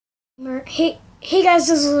Hey guys,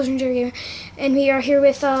 this is Legendary Gamer, and we are here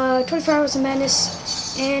with 24 Hours of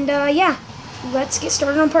Madness, and yeah, let's get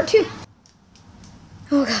started on part 2.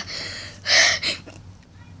 Oh god.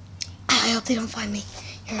 I hope they don't find me.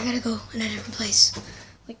 Here, I gotta go in a different place.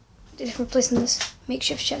 Like, a different place than this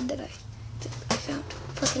makeshift shed that I found.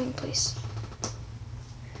 Fucking place.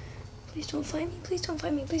 Please don't find me, please don't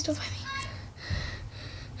find me, please don't find me.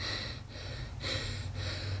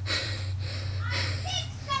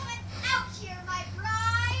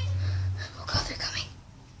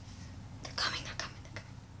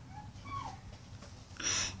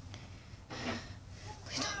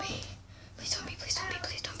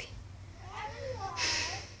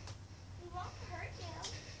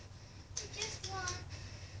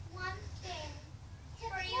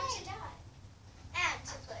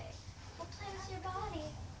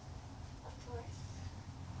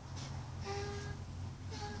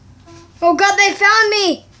 Oh god, they found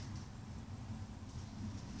me!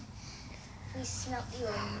 We smelt you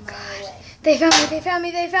a mile away. They found me, they found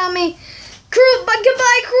me, they found me!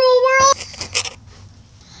 Goodbye, cruel world!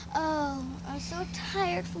 Oh, I'm so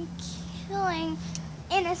tired from killing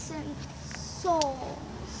innocent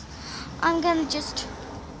souls. I'm gonna just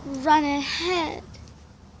run ahead.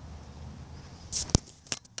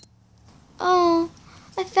 Oh,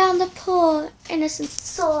 I found the poor innocent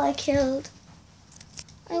soul I killed.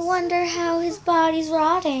 I wonder how his body's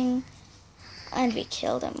rotting. And we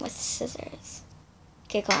killed him with scissors.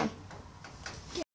 Okay, go on.